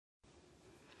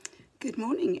Good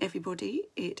morning, everybody.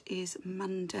 It is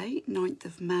Monday, 9th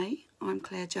of May. I'm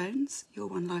Claire Jones, your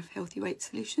One Life Healthy Weight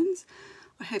Solutions.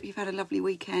 I hope you've had a lovely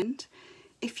weekend.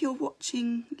 If you're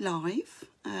watching live,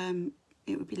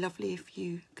 it would be lovely if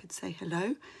you could say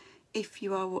hello. If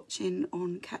you are watching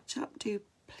on catch up, do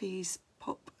please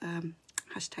pop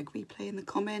hashtag replay in the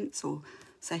comments or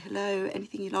say hello,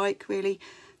 anything you like, really.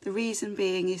 The reason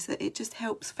being is that it just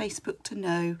helps Facebook to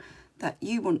know that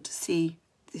you want to see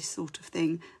this sort of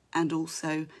thing, and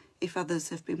also if others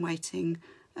have been waiting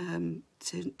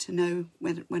to know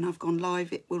when I've gone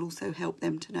live, it will also help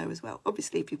them to know as well.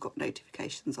 Obviously, if you've got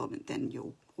notifications on it, then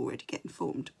you'll already get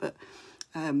informed, but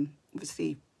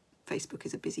obviously Facebook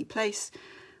is a busy place.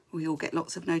 We all get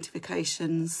lots of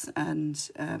notifications,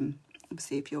 and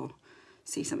obviously if you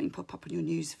see something pop up on your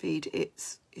news feed,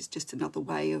 it's just another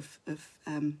way of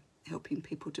helping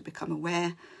people to become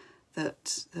aware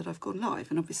that I've gone live.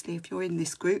 And obviously if you're in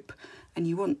this group and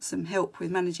you want some help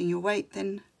with managing your weight,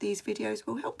 then these videos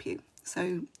will help you.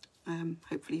 So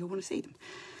hopefully you'll want to see them.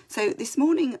 So this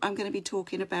morning I'm going to be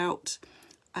talking about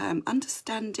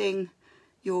understanding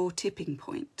your tipping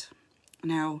point.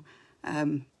 Now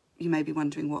you may be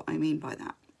wondering what I mean by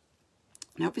that.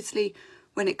 Now obviously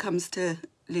when it comes to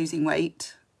losing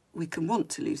weight, we can want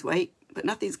to lose weight, but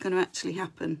nothing's going to actually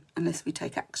happen unless we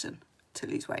take action to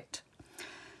lose weight.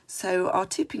 So our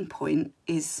tipping point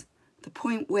is the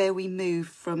point where we move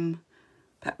from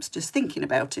perhaps just thinking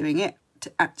about doing it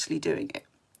to actually doing it.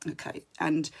 Okay,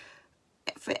 and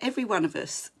for every one of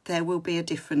us, there will be a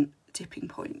different tipping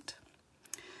point.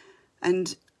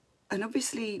 And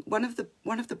obviously one of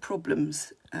the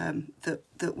problems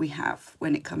that we have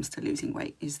when it comes to losing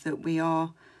weight is that we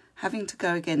are having to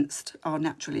go against our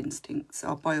natural instincts,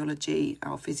 our biology,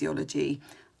 our physiology.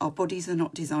 Our bodies are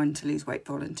not designed to lose weight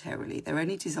voluntarily. They're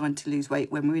only designed to lose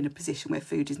weight when we're in a position where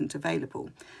food isn't available.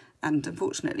 And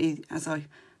unfortunately, as I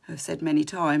have said many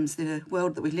times, the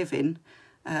world that we live in,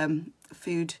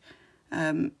 food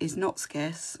is not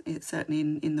scarce. It's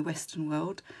certainly in the Western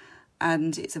world,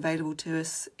 and it's available to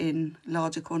us in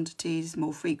larger quantities,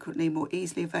 more frequently, more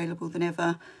easily available than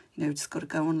ever. You know, just got to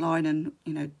go online and,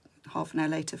 you know, half an hour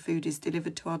later food is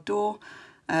delivered to our door.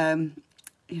 You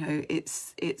know,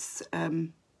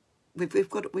 we've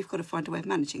got to find a way of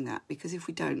managing that, because if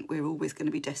we don't, we're always going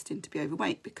to be destined to be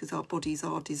overweight, because our bodies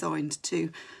are designed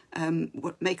to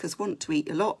make us want to eat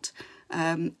a lot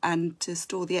and to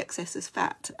store the excess as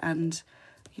fat. And,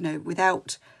 you know,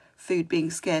 without food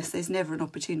being scarce, there's never an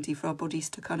opportunity for our bodies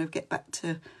to kind of get back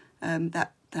to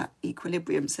that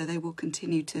equilibrium. So they will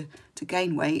continue to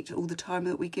gain weight all the time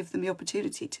that we give them the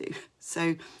opportunity to.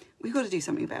 So we've got to do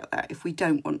something about that if we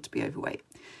don't want to be overweight.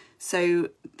 So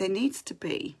there needs to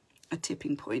be a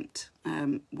tipping point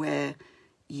where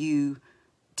you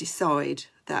decide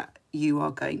that you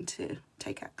are going to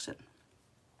take action.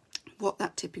 What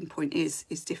that tipping point is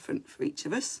different for each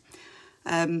of us,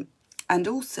 and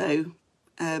also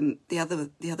the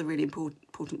other really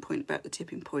important point about the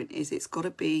tipping point is it's got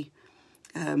to be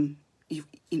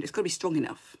it's got to be strong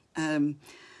enough.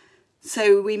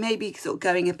 So we may be sort of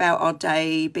going about our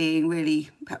day being really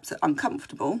perhaps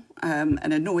uncomfortable and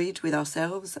annoyed with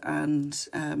ourselves and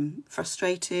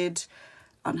frustrated,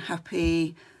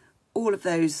 unhappy, all of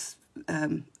those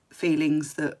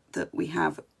feelings that we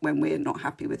have when we're not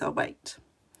happy with our weight.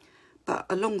 But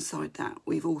alongside that,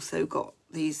 we've also got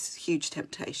these huge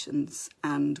temptations,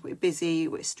 and we're busy,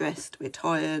 we're stressed, we're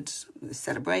tired, there's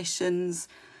celebrations,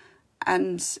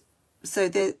 and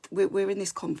so we're in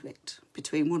this conflict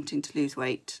between wanting to lose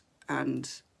weight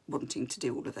and wanting to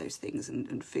do all of those things,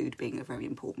 and food being a very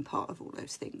important part of all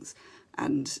those things.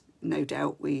 And no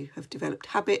doubt we have developed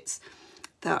habits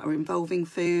that are involving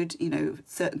food. You know,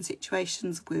 certain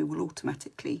situations we will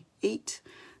automatically eat,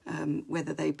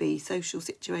 whether they be social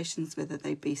situations, whether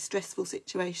they be stressful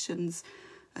situations,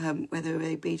 whether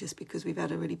they be just because we've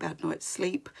had a really bad night's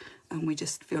sleep and we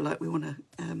just feel like we want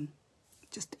to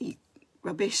just eat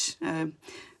rubbish,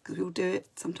 because we all do it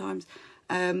sometimes,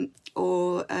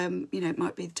 or you know, it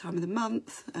might be the time of the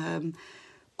month,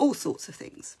 all sorts of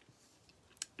things.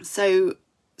 So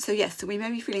yes, so we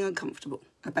may be feeling uncomfortable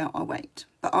about our weight,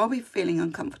 but are we feeling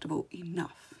uncomfortable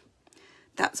enough?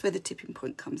 That's where the tipping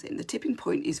point comes in. The tipping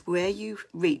point is where you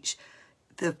reach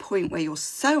the point where you're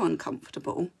so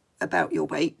uncomfortable about your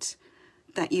weight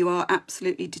that you are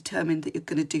absolutely determined that you're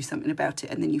going to do something about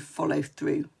it, and then you follow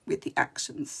through with the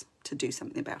actions to do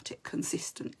something about it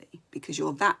consistently, because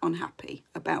you're that unhappy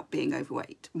about being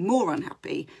overweight, more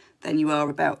unhappy than you are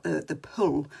about the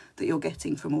pull that you're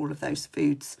getting from all of those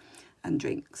foods and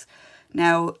drinks.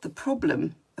 Now, the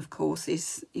problem, of course,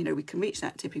 is, you know, we can reach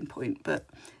that tipping point, but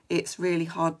it's really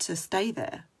hard to stay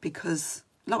there, because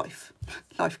life.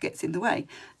 Life gets in the way,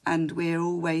 and we're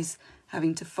always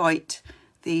having to fight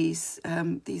these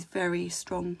very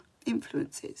strong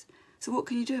influences. So what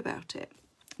can you do about it?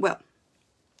 Well,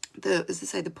 as I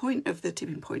say, the point of the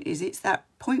tipping point is it's that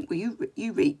point where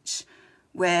you reach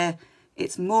where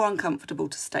it's more uncomfortable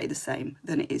to stay the same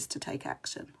than it is to take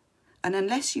action. And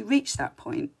unless you reach that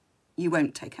point, you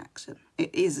won't take action.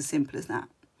 It is as simple as that.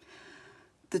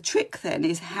 The trick then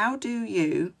is how do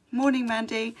you, morning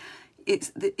Mandy,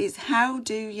 it's how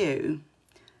do you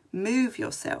move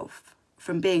yourself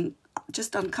from being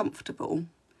just uncomfortable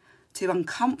to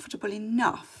uncomfortable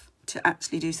enough to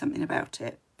actually do something about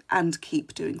it and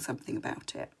keep doing something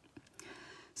about it.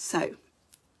 So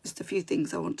just a few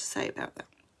things I want to say about that.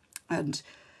 And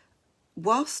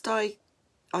whilst I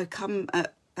come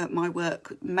at my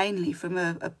work mainly from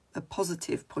a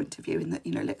positive point of view, in that,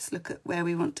 you know, let's look at where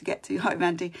we want to get to. Hi,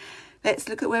 Mandy. Let's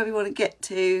look at where we want to get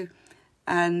to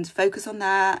and focus on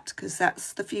that, because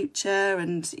that's the future,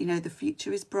 and, you know, the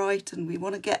future is bright and we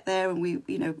want to get there, and we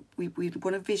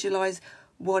want to visualize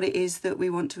what it is that we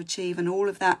want to achieve and all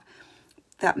of that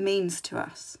means to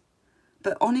us.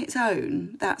 But on its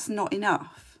own, that's not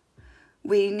enough.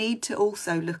 We need to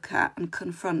also look at and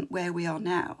confront where we are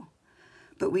now.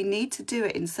 But we need to do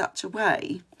it in such a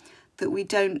way that we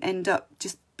don't end up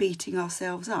just beating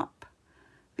ourselves up.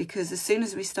 Because as soon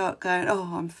as we start going,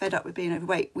 oh, I'm fed up with being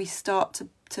overweight, we start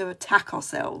to attack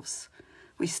ourselves.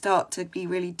 We start to be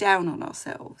really down on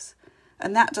ourselves.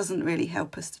 And that doesn't really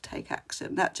help us to take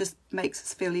action. That just makes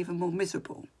us feel even more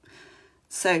miserable.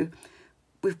 So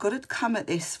we've got to come at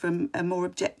this from a more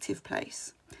objective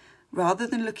place. Rather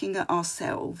than looking at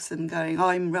ourselves and going,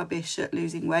 I'm rubbish at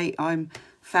losing weight, I'm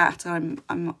fat, I'm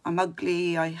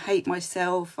ugly, I hate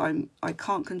myself, I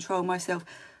can't control myself.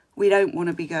 We don't want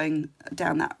to be going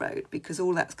down that road, because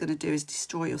all that's going to do is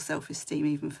destroy your self-esteem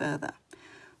even further.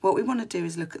 What we want to do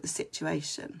is look at the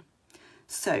situation.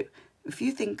 So if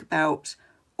you think about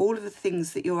all of the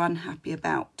things that you're unhappy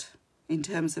about in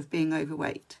terms of being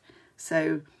overweight.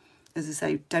 So as I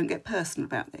say, don't get personal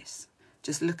about this.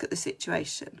 Just look at the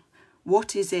situation.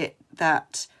 What is it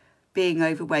that being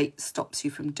overweight stops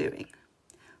you from doing?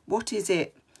 What is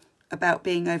it about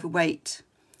being overweight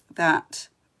that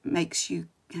makes you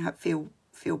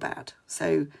feel bad?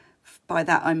 So by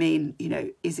that I mean, you know,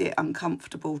 is it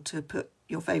uncomfortable to put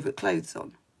your favourite clothes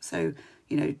on? So,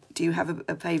 you know, do you have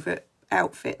a favourite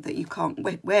outfit that you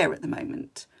can't wear at the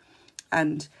moment?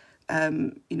 And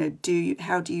you know,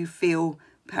 how do you feel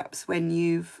perhaps when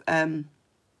you've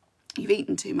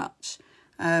eaten too much?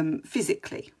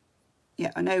 Physically,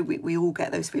 yeah, I know we all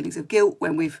get those feelings of guilt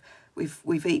when we've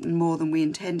eaten more than we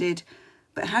intended,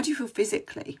 but how do you feel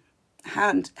physically?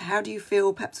 How do you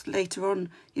feel perhaps later on?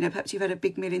 You know, perhaps you've had a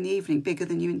big meal in the evening, bigger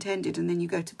than you intended, and then you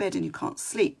go to bed and you can't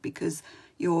sleep because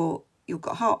you've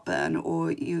got heartburn,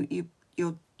 or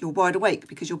you're wide awake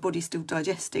because your body's still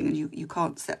digesting and you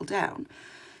can't settle down.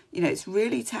 You know, it's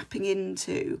really tapping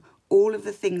into all of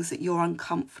the things that you're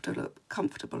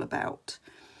comfortable about,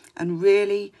 and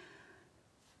really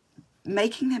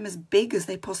making them as big as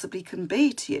they possibly can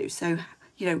be to you. So,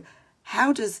 you know,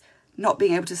 how does not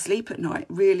being able to sleep at night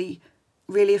really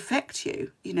affect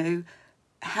you? You know,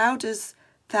 how does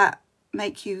that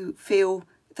make you feel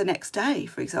the next day,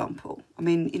 for example? I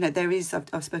mean, you know,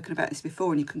 I've spoken about this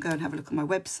before, and you can go and have a look on my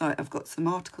website. I've got some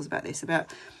articles about this,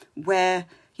 about where,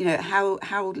 you know,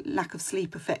 how lack of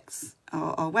sleep affects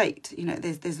our weight. You know,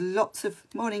 there's lots of,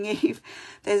 morning Eve,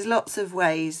 there's lots of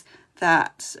ways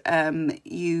that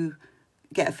you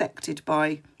get affected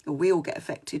by, or we all get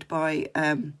affected by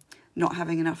not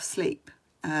having enough sleep.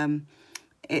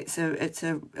 It's a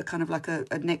kind of like a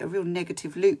real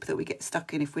negative loop that we get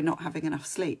stuck in if we're not having enough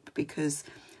sleep, because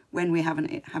when we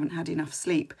haven't had enough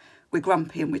sleep, we're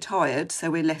grumpy and we're tired, so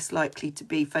we're less likely to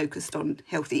be focused on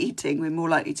healthy eating. We're more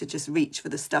likely to just reach for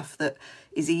the stuff that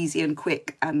is easy and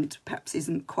quick and perhaps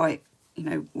isn't quite, you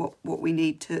know, what we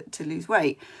need to lose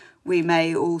weight. We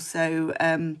may also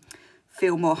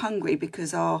feel more hungry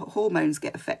because our hormones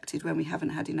get affected when we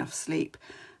haven't had enough sleep.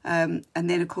 And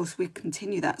then, of course, we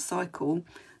continue that cycle.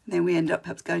 And then we end up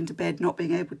perhaps going to bed not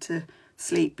being able to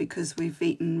sleep because we've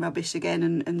eaten rubbish again,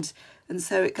 and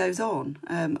so it goes on.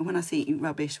 And when I say eating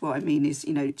rubbish, what I mean is,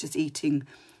 you know, just eating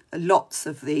lots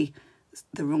of the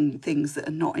wrong things that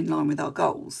are not in line with our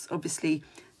goals. Obviously,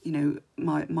 you know,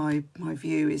 my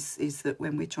view is that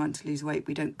when we're trying to lose weight,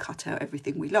 we don't cut out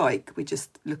everything we like. We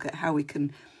just look at how we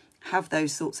can have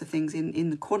those sorts of things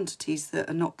in the quantities that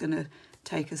are not going to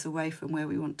take us away from where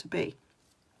we want to be.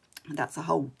 And that's a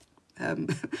whole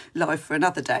life for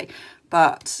another day.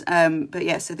 But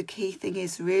yeah, so the key thing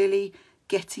is really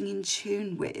getting in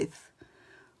tune with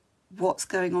what's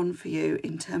going on for you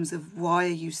in terms of why are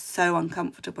you so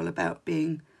uncomfortable about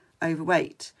being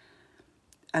overweight,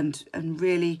 and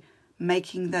really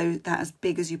making that as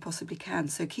big as you possibly can.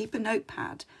 So keep a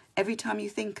notepad. Every time you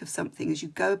think of something as you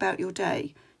go about your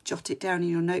day, jot it down in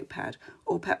your notepad,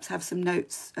 or perhaps have a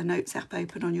notes app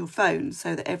open on your phone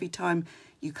so that every time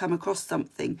you come across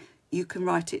something, you can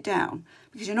write it down,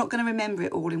 because you're not going to remember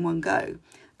it all in one go.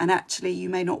 And actually, you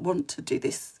may not want to do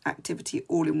this activity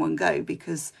all in one go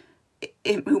because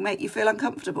it will make you feel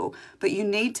uncomfortable, but you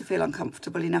need to feel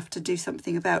uncomfortable enough to do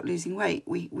something about losing weight.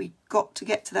 We got to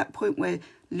get to that point where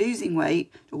losing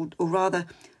weight, or rather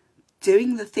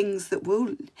doing the things that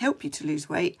will help you to lose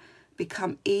weight,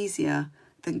 become easier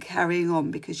than carrying on,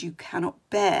 because you cannot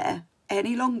bear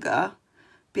any longer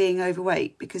being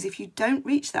overweight. Because if you don't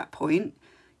reach that point,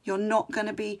 you're not going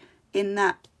to be in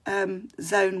that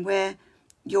zone where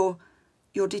you're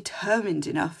determined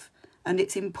enough and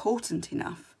it's important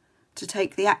enough to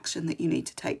take the action that you need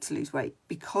to take to lose weight,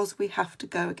 because we have to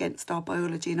go against our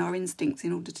biology and our instincts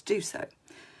in order to do so.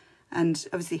 And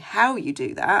obviously how you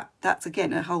do that, that's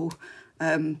again a whole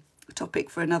topic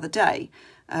for another day.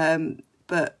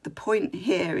 But the point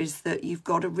here is that you've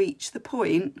got to reach the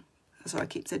point, sorry I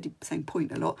keep saying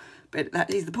point a lot, but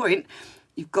that is the point.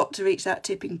 You've got to reach that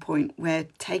tipping point where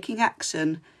taking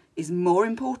action is more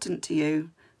important to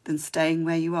you than staying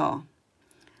where you are.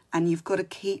 And you've got to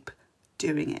keep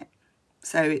doing it.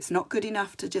 So it's not good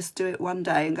enough to just do it one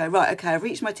day and go, right, okay, I've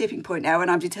reached my tipping point now and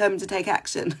I'm determined to take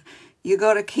action. You've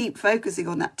got to keep focusing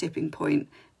on that tipping point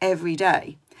every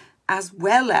day, as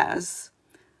well as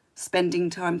spending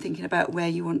time thinking about where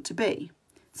you want to be.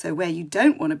 So where you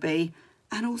don't want to be,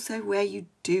 and also where you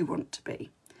do want to be.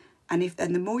 And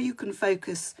the more you can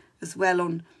focus as well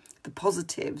on the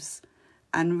positives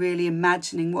and really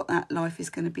imagining what that life is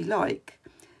going to be like,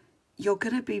 you're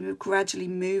going to be gradually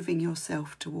moving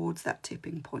yourself towards that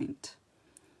tipping point.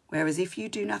 Whereas if you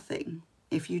do nothing,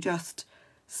 if you just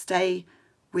stay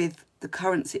with the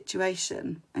current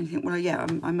situation and you think, well, yeah,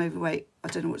 I'm overweight, I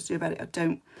don't know what to do about it,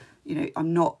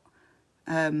 I'm not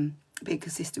being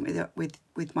consistent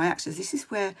with my actions. This is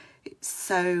where it's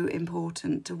so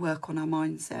important to work on our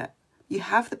mindset. You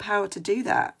have the power to do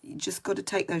that. You just got to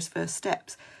take those first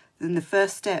steps. And the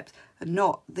first steps are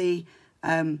not the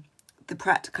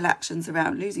practical actions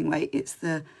around losing weight. It's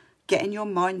the getting your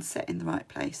mindset in the right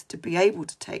place to be able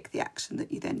to take the action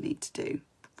that you then need to do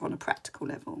on a practical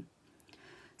level.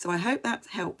 So I hope that's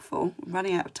helpful. I'm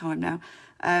running out of time now.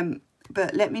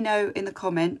 But let me know in the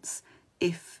comments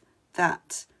if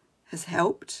that has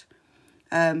helped.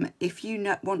 If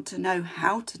you want to know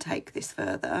how to take this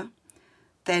further,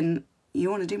 then you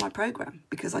want to do my program,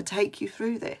 because I take you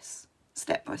through this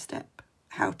step by step,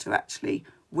 how to actually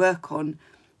work on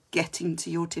getting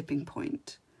to your tipping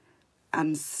point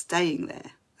and staying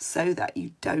there so that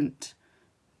you don't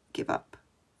give up,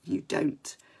 you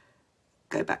don't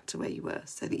go back to where you were,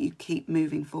 so that you keep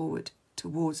moving forward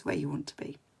towards where you want to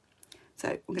be. So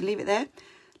I'm going to leave it there.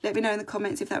 Let me know in the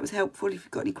comments if that was helpful, if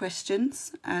you've got any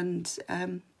questions, and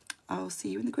I'll see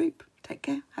you in the group. Take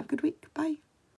care. Have a good week. Bye.